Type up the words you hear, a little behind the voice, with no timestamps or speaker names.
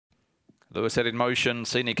Lewis set in motion.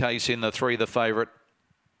 Scenic Case in the 3, the favourite.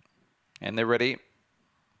 And they're ready.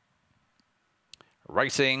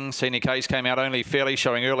 Racing, Scenic Case came out only fairly,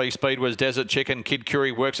 showing early speed was Desert Chicken. Kid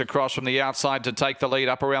Curie works across from the outside to take the lead.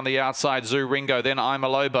 Up around the outside, Zoo Ringo, then I'm a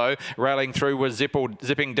Lobo. Railing through was Zipping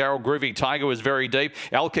Daryl. Groovy Tiger was very deep.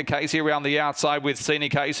 Alka Casey around the outside with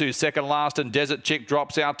Scenic Case, who's second last, and Desert Chick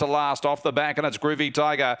drops out to last off the back, and it's Groovy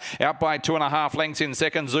Tiger out by 2.5 lengths in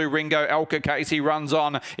second. Zoo Ringo, Alka Casey runs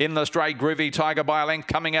on in the straight. Groovy Tiger by a length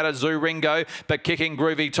coming out of Zoo Ringo, but kicking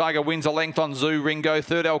Groovy Tiger wins a length on Zoo Ringo.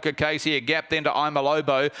 Third, Alka Casey, a gap then to I'm a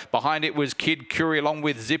Lobo. Behind it was Kid Curie along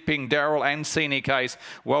with Zipping Daryl and Scenic Case.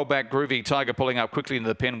 Well back, Groovy Tiger pulling up quickly into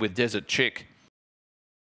the pen with Desert Chick.